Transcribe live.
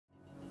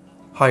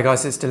Hi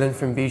guys, it's Dylan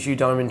from Bijou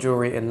Diamond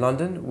Jewellery in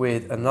London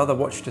with another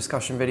watch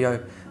discussion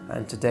video,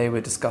 and today we're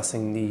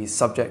discussing the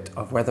subject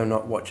of whether or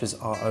not watches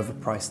are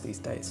overpriced these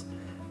days.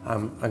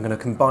 I'm going to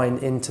combine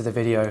into the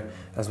video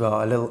as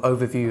well a little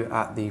overview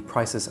at the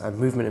prices and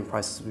movement in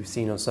prices we've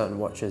seen on certain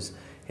watches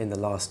in the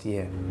last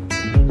year.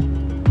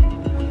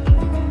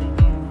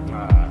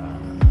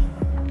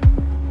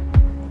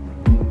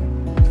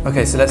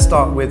 Okay, so let's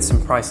start with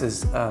some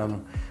prices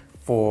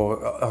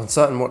on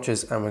certain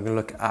watches, and we're going to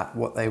look at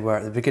what they were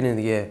at the beginning of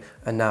the year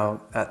and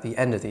now at the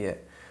end of the year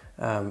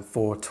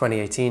for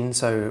 2018.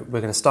 So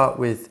we're going to start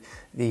with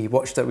the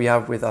watch that we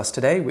have with us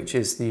today, which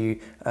is the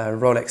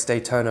Rolex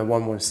Daytona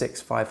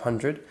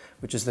 116-500,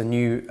 which is the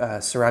new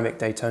ceramic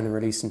Daytona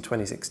released in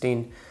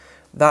 2016.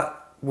 That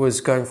was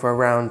going for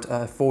around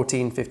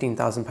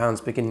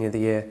 £15,000 beginning of the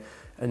year,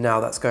 and now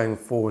that's going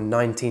for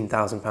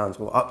 £19,000,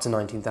 well, up to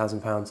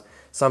 £19,000,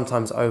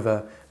 sometimes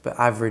over, but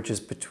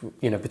averages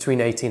between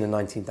 18 and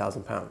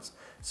 £19,000.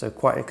 So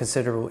quite a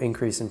considerable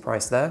increase in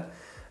price there.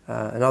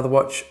 Another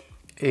watch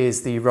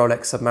is the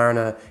Rolex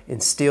Submariner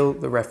in steel,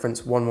 the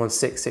reference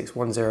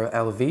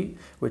 116610LV,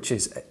 which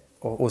is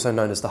also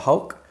known as the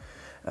Hulk.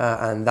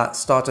 And that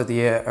started the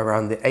year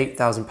around the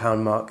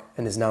 £8,000 mark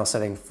and is now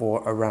selling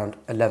for around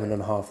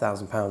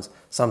 £11,500.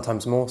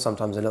 Sometimes more,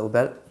 sometimes a little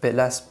bit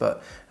less,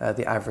 but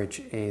the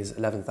average is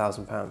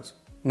 £11,000.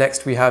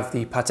 Next, we have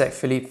the Patek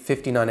Philippe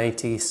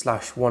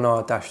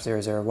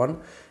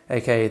 5980/1R-001,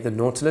 aka the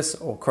Nautilus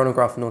or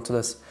chronograph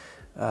Nautilus.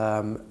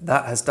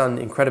 That has done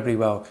incredibly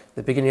well.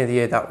 The beginning of the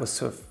year, that was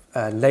sort of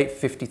late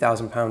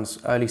 £50,000,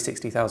 early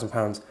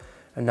 £60,000,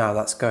 and now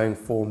that's going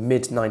for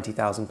mid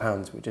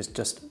 £90,000, which is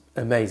just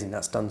amazing.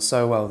 That's done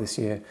so well this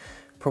year.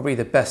 Probably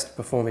the best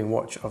performing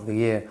watch of the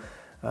year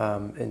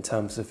in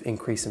terms of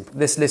increase.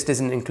 This list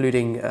isn't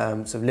including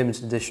sort of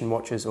limited edition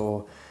watches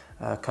or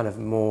kind of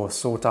more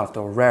sought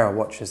after or rarer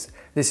watches.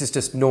 This is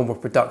just normal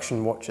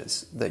production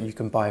watches that you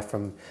can buy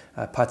from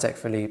Patek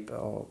Philippe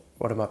or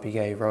Audemars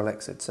Piguet,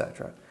 Rolex,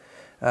 etc.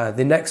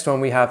 The next one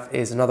we have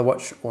is another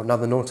watch or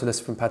another Nautilus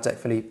from Patek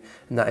Philippe,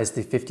 and that is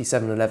the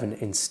 5711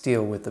 in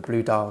steel with the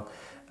blue dial.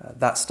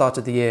 That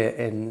started the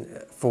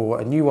year for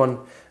a new one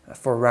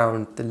for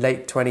around the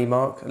late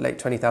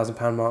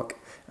 £20,000 mark.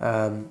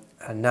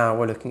 And now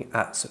we're looking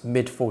at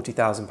mid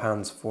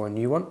 £40,000 for a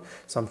new one,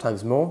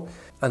 sometimes more.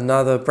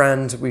 Another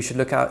brand we should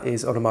look at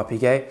is Audemars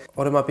Piguet.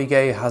 Audemars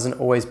Piguet hasn't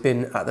always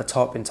been at the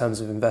top in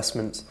terms of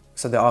investment,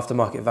 so the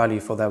aftermarket value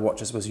for their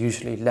watches was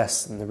usually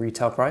less than the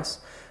retail price,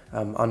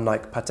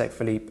 unlike Patek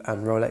Philippe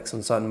and Rolex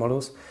on certain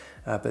models.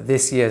 But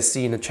this year has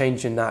seen a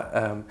change in that,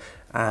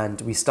 and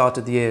we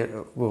started the year,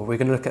 well, we're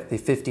going to look at the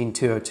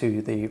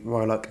 15202, the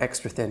Royal Oak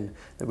Extra Thin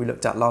that we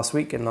looked at last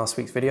week in last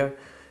week's video.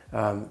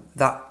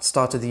 That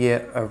started the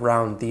year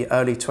around the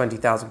early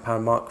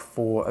 £20,000 mark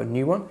for a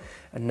new one,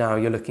 and now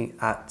you're looking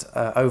at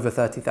over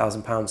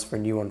 £30,000 for a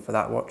new one for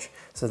that watch.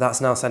 So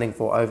that's now selling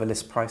for over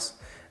list price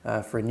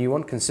for a new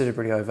one,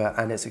 considerably over,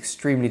 and it's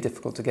extremely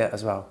difficult to get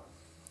as well.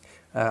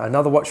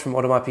 Another watch from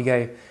Audemars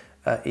Piguet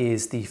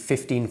is the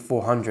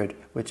 15400,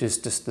 which is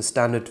just the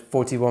standard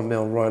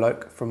 41mm Royal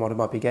Oak from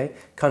Audemars Piguet,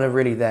 kind of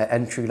really their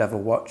entry-level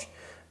watch.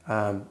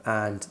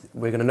 And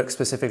we're going to look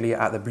specifically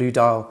at the blue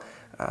dial.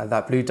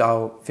 That blue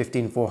dial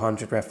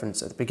 15400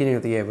 reference at the beginning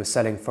of the year was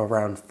selling for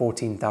around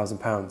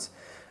 £14,000,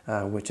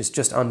 which is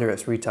just under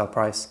its retail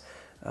price.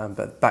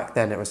 But back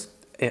then it was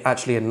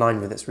actually in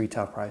line with its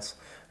retail price.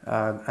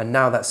 And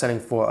now that's selling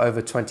for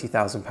over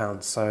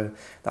 £20,000. So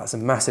that's a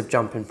massive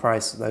jump in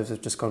price. Those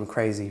have just gone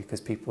crazy because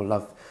people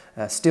love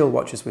steel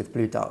watches with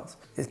blue dials.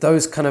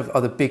 Those kind of are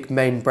the big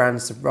main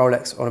brands,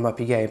 Rolex, Audemars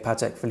Piguet and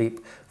Patek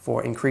Philippe,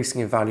 for increasing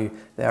in value.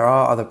 There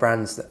are other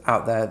brands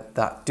out there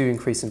that do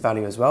increase in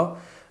value as well,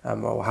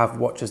 or have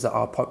watches that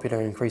are popular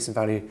and increase in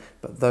value,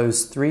 but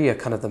those three are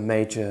kind of the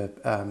major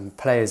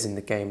players in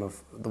the game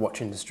of the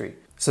watch industry.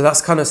 So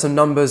that's kind of some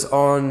numbers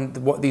on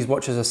what these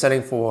watches are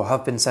selling for or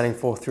have been selling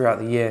for throughout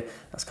the year.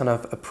 That's kind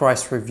of a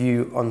price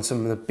review on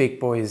some of the big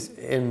boys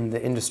in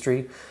the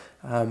industry.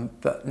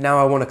 But now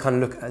I want to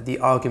kind of look at the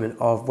argument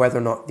of whether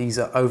or not these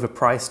are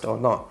overpriced or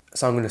not.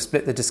 So I'm going to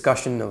split the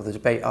discussion or the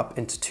debate up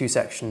into two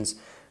sections.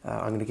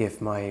 I'm going to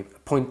give my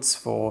points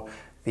for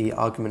the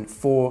argument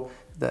for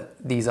that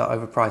these are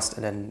overpriced,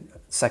 and then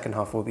second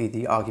half will be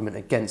the argument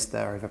against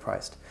they're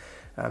overpriced.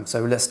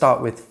 So let's start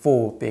with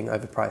for being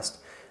overpriced.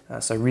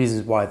 So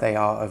reasons why they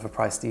are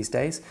overpriced these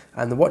days.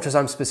 And the watches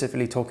I'm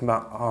specifically talking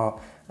about are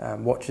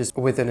watches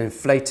with an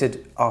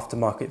inflated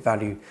aftermarket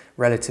value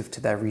relative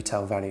to their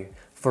retail value.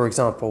 For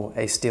example,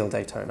 a steel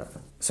Daytona.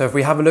 So if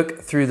we have a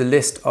look through the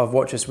list of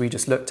watches we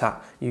just looked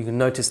at, you can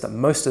notice that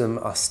most of them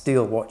are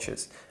steel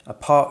watches,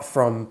 apart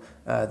from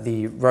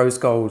the rose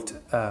gold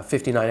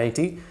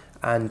 5980.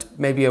 And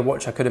maybe a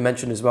watch I could have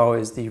mentioned as well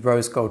is the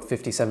rose gold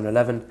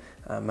 5711.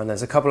 And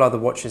there's a couple other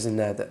watches in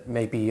there that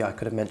maybe I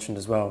could have mentioned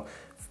as well,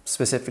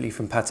 specifically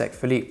from Patek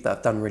Philippe, that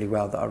have done really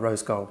well, that are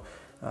rose gold.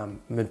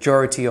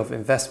 Majority of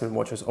investment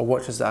watches or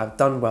watches that have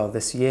done well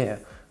this year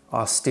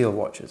are steel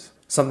watches.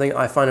 Something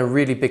I find a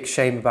really big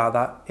shame about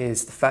that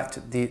is the fact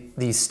that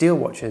these steel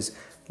watches,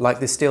 like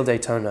the steel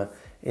Daytona,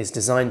 is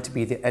designed to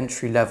be the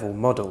entry-level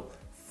model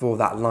for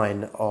that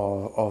line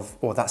or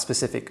that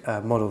specific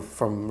model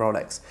from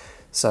Rolex.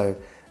 So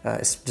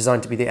it's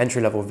designed to be the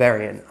entry-level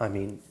variant, I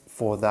mean,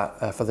 for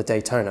the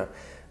Daytona.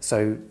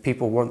 So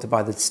people want to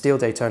buy the steel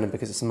Daytona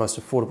because it's the most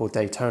affordable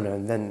Daytona,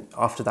 and then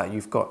after that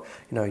you've got,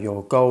 you know,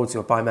 your golds,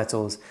 your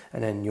bimetals,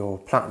 and then your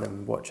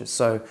platinum watches.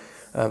 So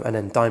and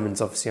then diamonds,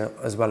 obviously,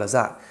 as well as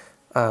that.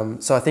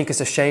 So I think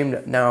it's a shame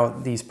that now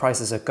these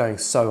prices are going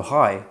so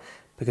high,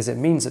 because it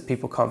means that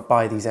people can't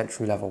buy these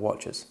entry-level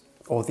watches,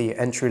 or the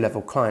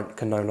entry-level client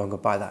can no longer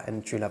buy that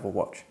entry-level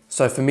watch.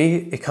 So for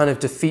me, it kind of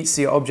defeats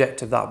the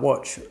object of that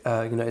watch.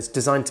 You know, it's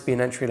designed to be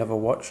an entry-level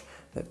watch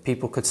that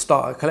people could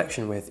start a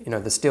collection with. You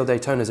know, the steel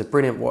Daytona is a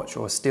brilliant watch,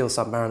 or a steel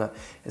Submariner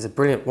is a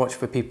brilliant watch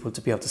for people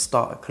to be able to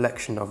start a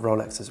collection of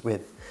Rolexes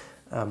with,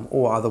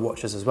 or other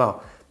watches as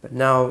well. But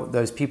now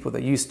those people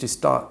that used to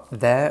start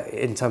there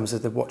in terms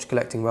of the watch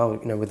collecting well,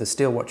 you know, with the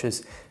steel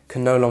watches,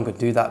 can no longer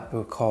do that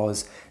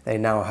because they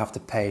now have to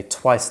pay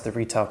twice the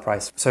retail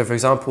price. So for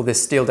example,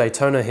 this steel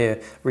Daytona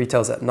here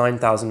retails at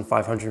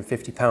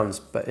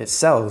 £9,550, but it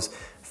sells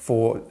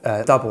for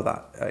double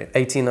that,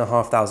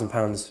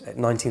 £18,500,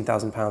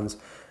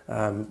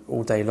 £19,000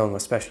 all day long,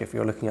 especially if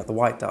you're looking at the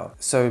white dial.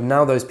 So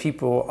now those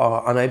people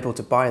are unable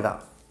to buy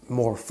that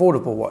more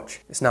affordable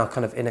watch. It's now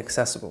kind of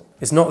inaccessible.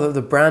 It's not that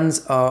the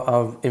brands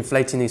are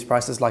inflating these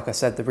prices. Like I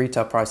said, the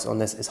retail price on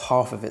this is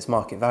half of its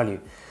market value,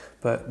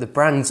 but the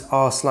brands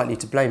are slightly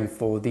to blame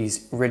for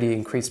these really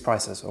increased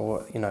prices,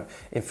 or, you know,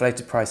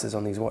 inflated prices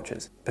on these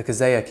watches, because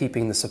they are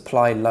keeping the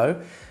supply low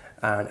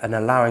and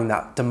allowing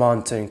that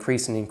demand to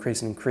increase and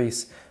increase and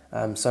increase,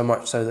 so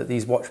much so that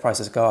these watch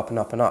prices go up and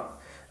up and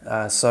up.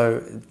 So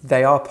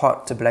they are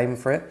part to blame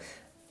for it.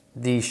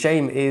 The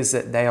shame is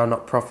that they are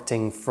not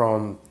profiting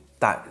from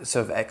that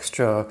sort of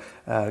extra,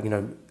 you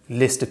know,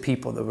 list of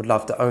people that would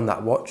love to own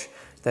that watch.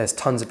 There's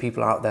tons of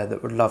people out there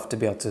that would love to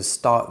be able to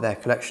start their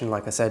collection,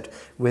 like I said,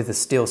 with a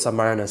steel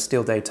Submariner,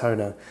 steel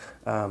Daytona,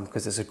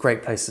 because it's a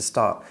great place to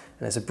start,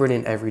 and it's a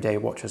brilliant everyday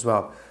watch as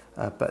well.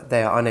 But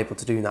they are unable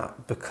to do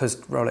that because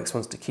Rolex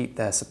wants to keep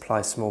their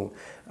supply small.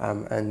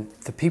 And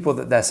the people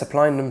that they're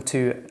supplying them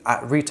to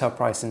at retail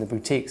price in the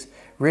boutiques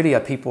really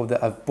are people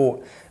that have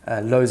bought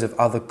loads of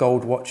other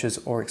gold watches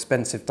or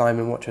expensive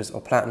diamond watches or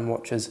platinum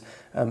watches,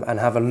 and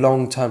have a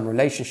long-term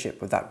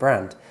relationship with that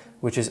brand,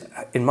 which is,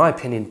 in my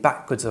opinion,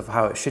 backwards of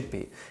how it should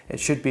be. It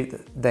should be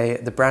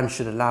that the brand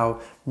should allow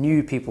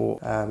new people,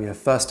 you know,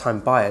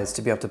 first-time buyers,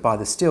 to be able to buy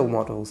the steel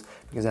models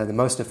because they're the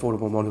most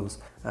affordable models,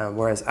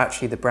 whereas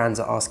actually the brands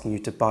are asking you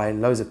to buy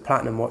loads of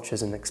platinum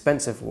watches and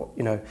expensive,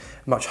 you know,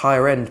 much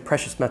higher-end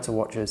precious metal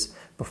watches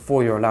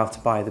before you're allowed to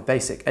buy the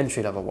basic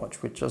entry-level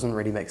watch, which doesn't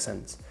really make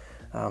sense.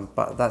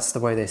 But that's the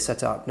way they set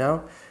it up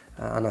now.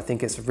 And I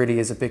think it really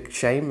is a big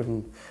shame,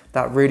 and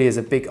that really is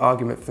a big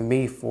argument for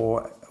me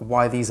for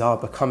why these are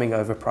becoming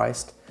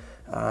overpriced,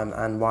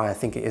 and why I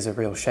think it is a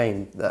real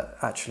shame that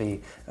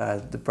actually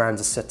the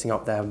brands are setting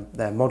up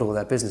their model,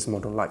 their business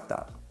model like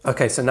that.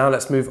 Okay, so now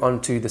let's move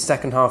on to the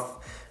second half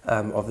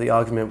of the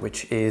argument,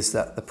 which is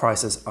that the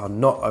prices are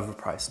not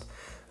overpriced.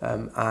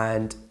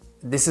 And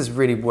this is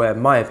really where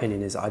my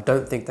opinion is. I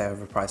don't think they're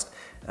overpriced.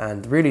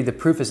 And really the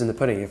proof is in the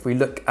pudding. If we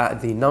look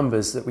at the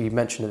numbers that we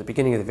mentioned at the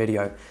beginning of the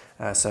video,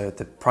 so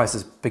the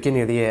prices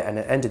beginning of the year and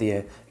at end of the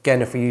year,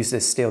 again, if we use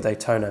this steel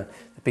Daytona,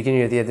 at the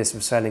beginning of the year, this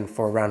was selling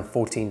for around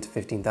 £14,000 to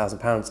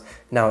 £15,000.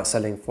 Now it's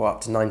selling for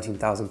up to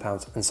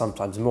 £19,000 and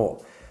sometimes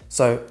more.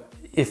 So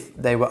if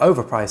they were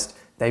overpriced,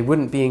 they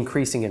wouldn't be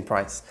increasing in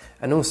price.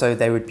 And also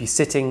they would be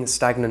sitting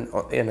stagnant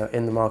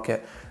in the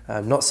market,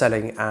 not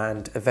selling,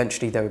 and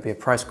eventually there would be a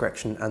price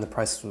correction and the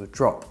prices would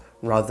drop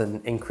rather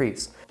than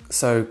increase.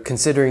 So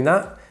considering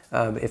that,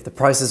 if the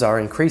prices are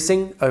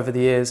increasing over the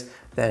years,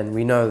 then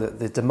we know that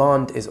the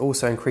demand is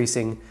also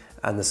increasing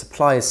and the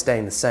supply is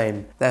staying the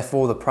same.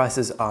 Therefore, the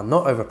prices are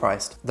not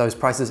overpriced. Those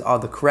prices are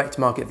the correct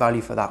market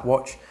value for that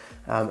watch.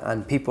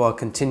 And people are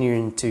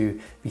continuing to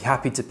be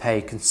happy to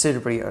pay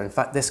considerably, or in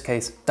fact, this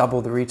case,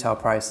 double the retail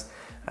price.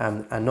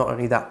 And not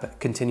only that, but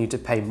continue to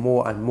pay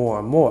more and more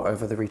and more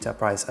over the retail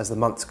price as the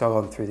months go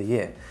on through the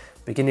year.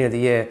 Beginning of the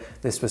year,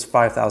 this was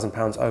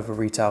 £5,000 over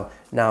retail.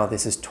 Now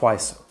this is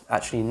twice,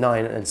 actually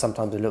 9 and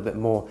sometimes a little bit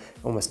more,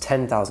 almost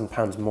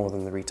 £10,000 more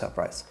than the retail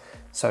price.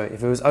 So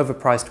if it was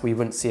overpriced, we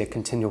wouldn't see a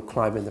continual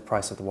climb in the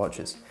price of the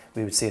watches.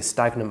 We would see a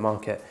stagnant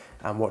market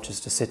and watches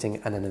just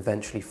sitting and then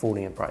eventually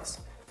falling in price.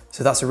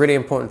 So that's a really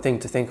important thing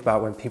to think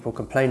about when people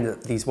complain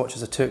that these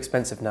watches are too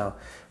expensive now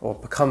or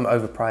become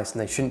overpriced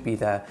and they shouldn't be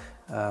there.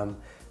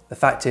 The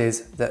fact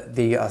is that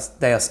they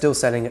are still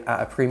selling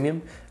at a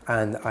premium,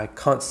 and I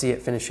can't see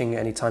it finishing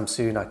anytime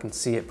soon. I can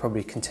see it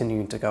probably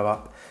continuing to go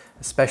up,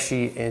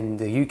 especially in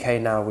the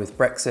UK now with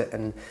Brexit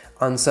and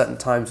uncertain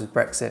times with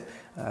Brexit.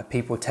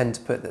 People tend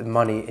to put the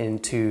money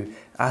into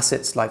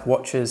assets like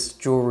watches,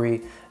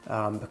 jewellery,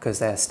 because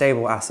they're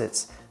stable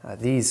assets.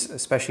 These,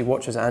 especially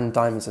watches and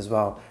diamonds as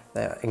well,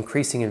 they're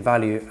increasing in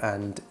value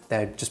and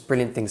they're just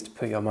brilliant things to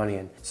put your money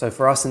in. So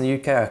for us in the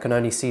UK, I can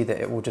only see that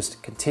it will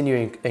just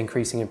continue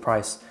increasing in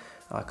price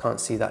I can't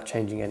see that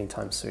changing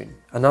anytime soon.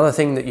 Another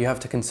thing that you have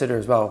to consider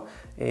as well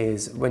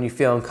is when you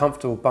feel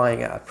uncomfortable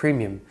buying at a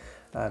premium,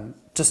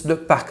 just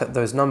look back at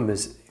those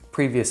numbers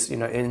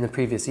in the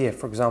previous year.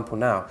 For example,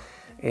 now,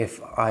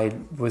 if I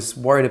was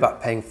worried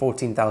about paying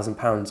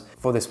 £14,000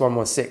 for this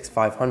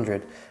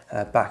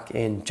 116-500 back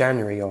in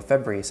January or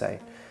February, say,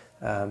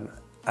 and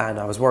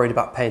I was worried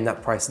about paying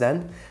that price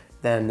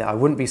then I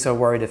wouldn't be so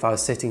worried if I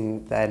was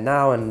sitting there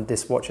now and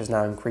this watch has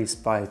now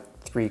increased by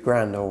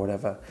 £3,000 or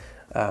whatever,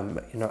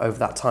 over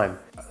that time.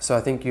 So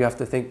I think you have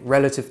to think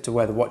relative to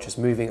where the watch is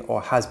moving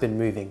or has been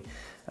moving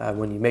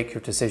when you make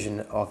your decision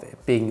of it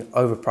being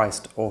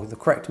overpriced or the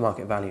correct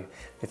market value.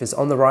 If it's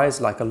on the rise,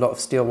 like a lot of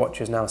steel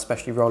watches now,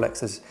 especially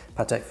Rolexes,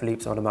 Patek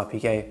Philippe's, Audemars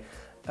Piguet,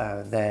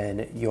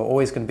 then you're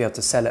always going to be able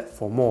to sell it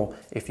for more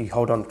if you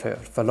hold on to it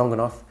for long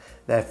enough.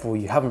 Therefore,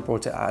 you haven't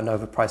brought it at an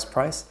overpriced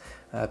price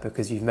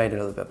because you've made a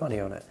little bit of money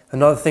on it.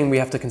 Another thing we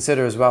have to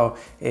consider as well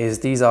is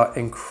these are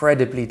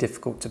incredibly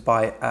difficult to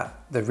buy at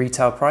the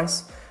retail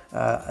price.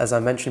 As I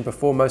mentioned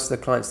before, most of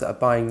the clients that are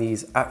buying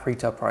these at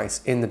retail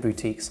price in the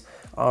boutiques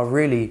are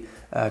really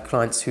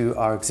clients who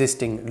are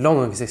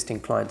long existing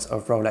clients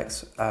of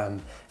Rolex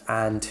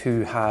and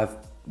who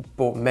have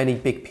bought many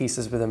big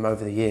pieces with them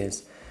over the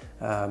years.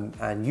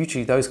 And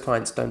usually those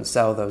clients don't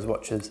sell those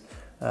watches.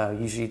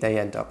 Usually they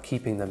end up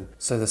keeping them.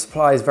 So the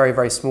supply is very,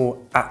 very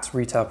small at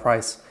retail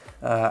price.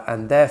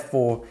 And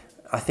therefore,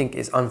 I think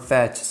it's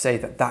unfair to say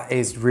that that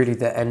is really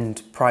the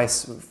end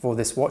price for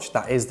this watch.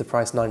 That is the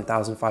price,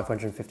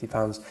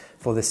 £9,550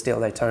 for this steel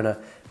Daytona.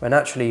 When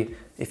actually,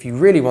 if you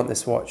really want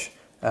this watch,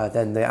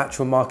 then the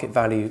actual market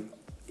value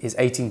is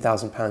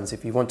 £18,000.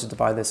 If you wanted to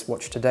buy this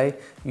watch today,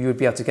 you would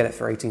be able to get it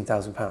for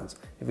 £18,000.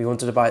 If you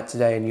wanted to buy it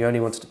today and you only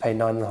wanted to pay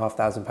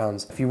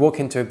 £9,500, if you walk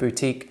into a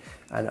boutique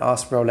and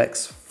ask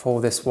Rolex for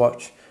this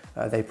watch,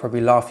 they probably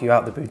laugh you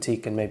out the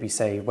boutique and maybe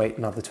say, wait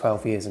another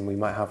 12 years and we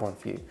might have one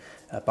for you.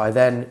 By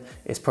then,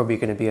 it's probably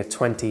going to be a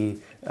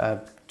 20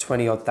 odd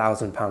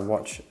 £1,000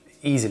 watch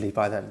easily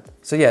by then.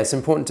 So yeah, it's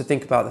important to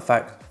think about the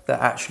fact that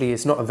actually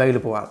it's not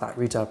available at that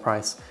retail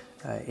price.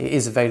 It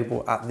is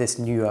available at this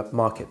newer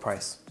market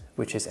price,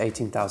 which is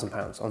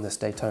 £18,000 on this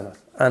Daytona.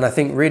 And I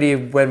think really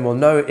when we'll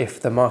know if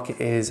the market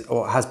is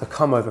or has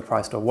become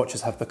overpriced or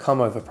watches have become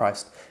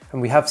overpriced,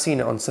 and we have seen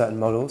it on certain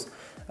models,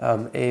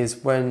 is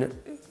when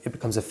it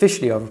becomes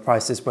officially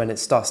overpriced is when it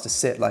starts to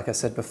sit, like I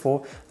said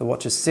before, the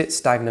watches sit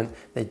stagnant,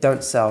 they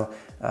don't sell,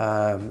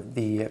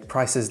 the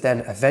prices then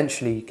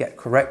eventually get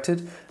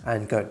corrected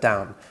and go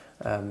down.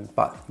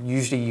 But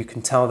usually you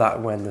can tell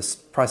that when the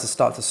prices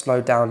start to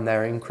slow down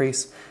their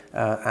increase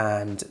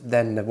and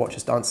then the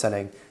watches aren't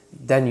selling,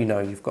 then you know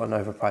you've got an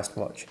overpriced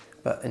watch.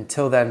 But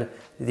until then,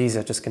 these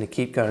are just going to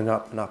keep going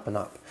up and up and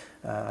up.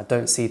 I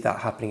don't see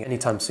that happening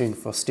anytime soon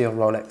for steel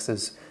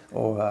Rolexes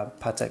or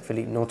Patek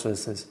Philippe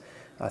Nautiluses.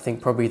 I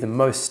think probably the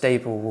most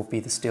stable will be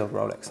the steel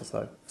Rolexes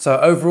though. So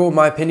overall,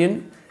 my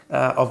opinion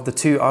of the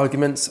two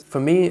arguments,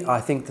 for me,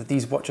 I think that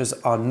these watches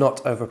are not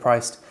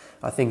overpriced.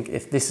 I think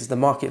if this is the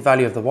market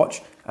value of the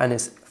watch and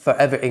it's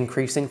forever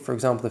increasing, for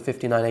example, the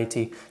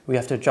 5980, we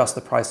have to adjust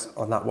the price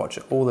on that watch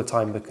all the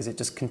time because it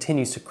just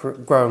continues to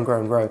grow and grow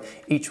and grow.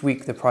 Each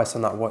week, the price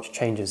on that watch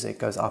changes. It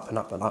goes up and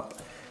up and up.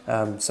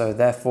 So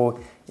therefore,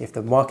 if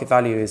the market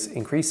value is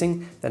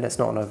increasing, then it's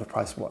not an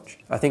overpriced watch.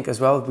 I think as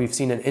well, we've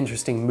seen an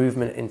interesting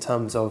movement in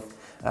terms of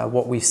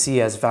what we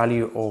see as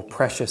value or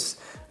precious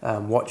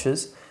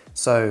watches.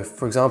 So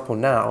for example,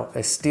 now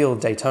a steel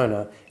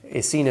Daytona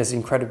is seen as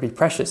incredibly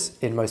precious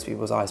in most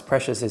people's eyes.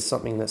 Precious is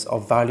something that's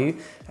of value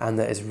and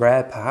that is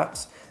rare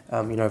perhaps,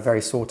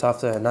 very sought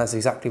after, and that's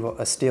exactly what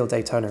a steel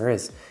Daytona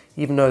is.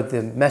 Even though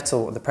the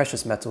metal, the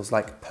precious metals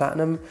like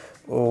platinum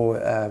or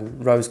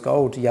rose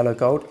gold, yellow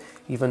gold,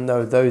 even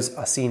though those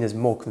are seen as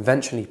more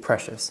conventionally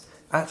precious,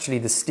 actually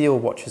the steel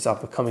watches are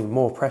becoming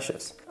more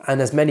precious.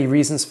 And there's many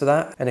reasons for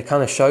that, and it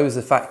kind of shows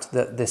the fact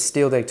that the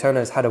steel Daytona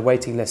has had a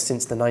waiting list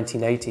since the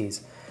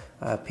 1980s.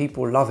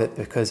 People love it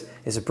because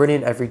it's a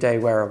brilliant everyday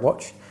wearer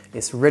watch.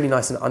 It's really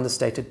nice and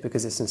understated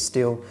because it's in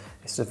steel.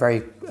 It's a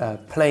very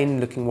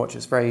plain looking watch.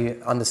 It's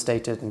very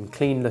understated and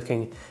clean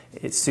looking.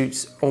 It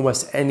suits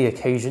almost any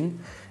occasion.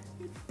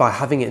 By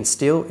having it in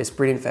steel, it's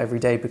brilliant for every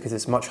day because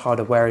it's much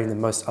harder wearing than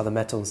most other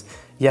metals.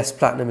 Yes,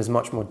 platinum is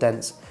much more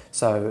dense,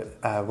 so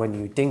when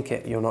you dink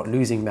it, you're not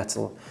losing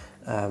metal.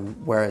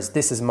 Whereas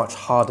this is much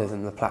harder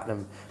than the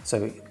platinum.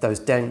 So those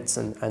dents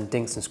and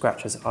dinks and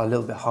scratches are a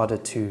little bit harder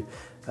to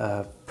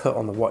put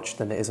on the watch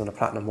than it is on a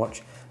platinum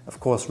watch. Of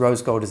course,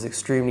 rose gold is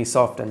extremely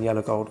soft and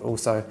yellow gold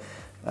also.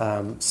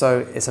 So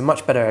it's a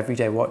much better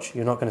everyday watch.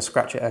 You're not going to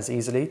scratch it as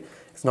easily.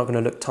 It's not going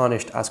to look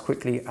tarnished as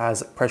quickly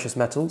as precious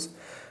metals.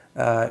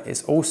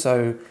 It's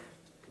also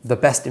the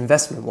best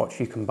investment watch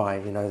you can buy.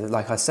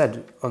 Like I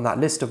said, on that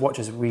list of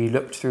watches we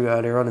looked through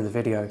earlier on in the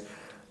video,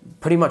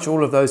 pretty much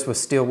all of those were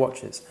steel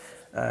watches.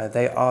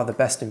 They are the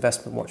best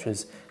investment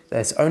watches.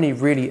 There's only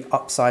really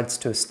upsides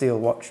to a steel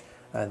watch.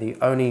 The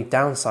only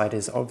downside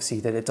is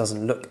obviously that it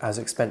doesn't look as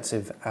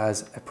expensive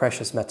as a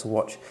precious metal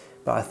watch.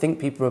 But I think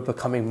people are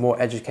becoming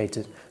more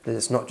educated that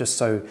it's not just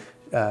so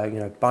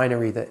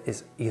binary, that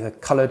is either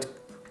colored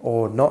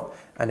or not.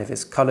 And if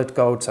it's colored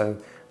gold,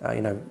 so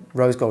you know,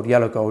 rose gold,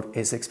 yellow gold,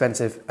 it's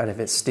expensive. And if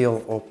it's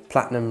steel or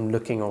platinum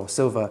looking or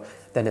silver,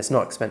 then it's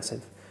not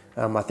expensive.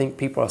 I think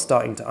people are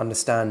starting to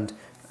understand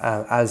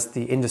as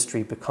the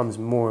industry becomes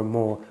more and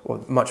more,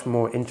 or much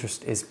more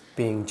interest is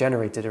being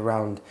generated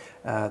around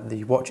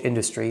the watch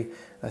industry.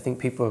 I think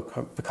people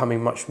are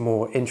becoming much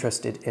more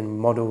interested in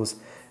models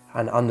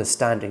and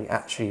understanding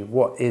actually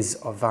what is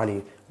of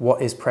value,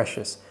 what is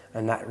precious,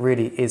 and that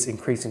really is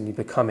increasingly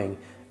becoming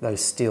those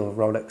steel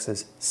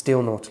Rolexes,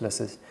 steel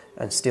Nautiluses,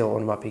 and steel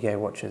Audemars Piguet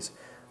watches.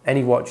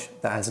 Any watch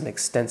that has an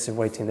extensive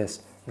waiting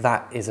list,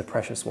 that is a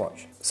precious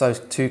watch. So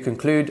to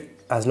conclude,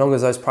 as long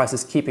as those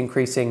prices keep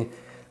increasing,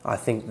 I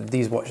think that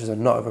these watches are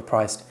not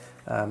overpriced.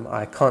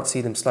 I can't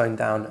see them slowing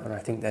down, and I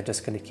think they're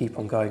just going to keep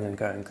on going and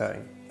going and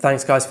going.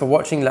 Thanks guys for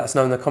watching. Let us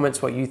know in the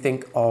comments what you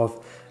think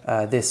of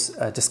this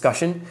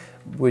discussion.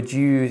 Would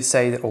you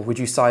say that, or would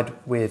you side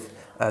with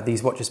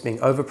these watches being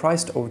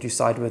overpriced, or would you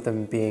side with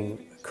them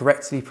being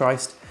correctly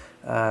priced?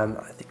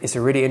 I think it's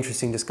a really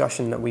interesting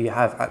discussion that we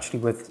have actually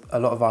with a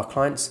lot of our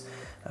clients.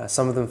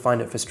 Some of them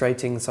find it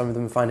frustrating, some of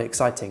them find it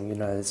exciting. You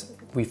know,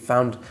 we've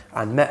found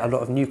and met a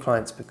lot of new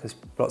clients because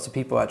lots of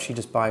people are actually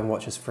just buying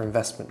watches for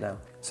investment now.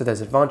 So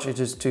there's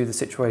advantages to the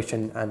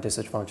situation and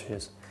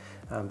disadvantages,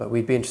 but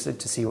we'd be interested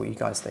to see what you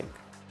guys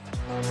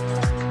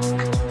think.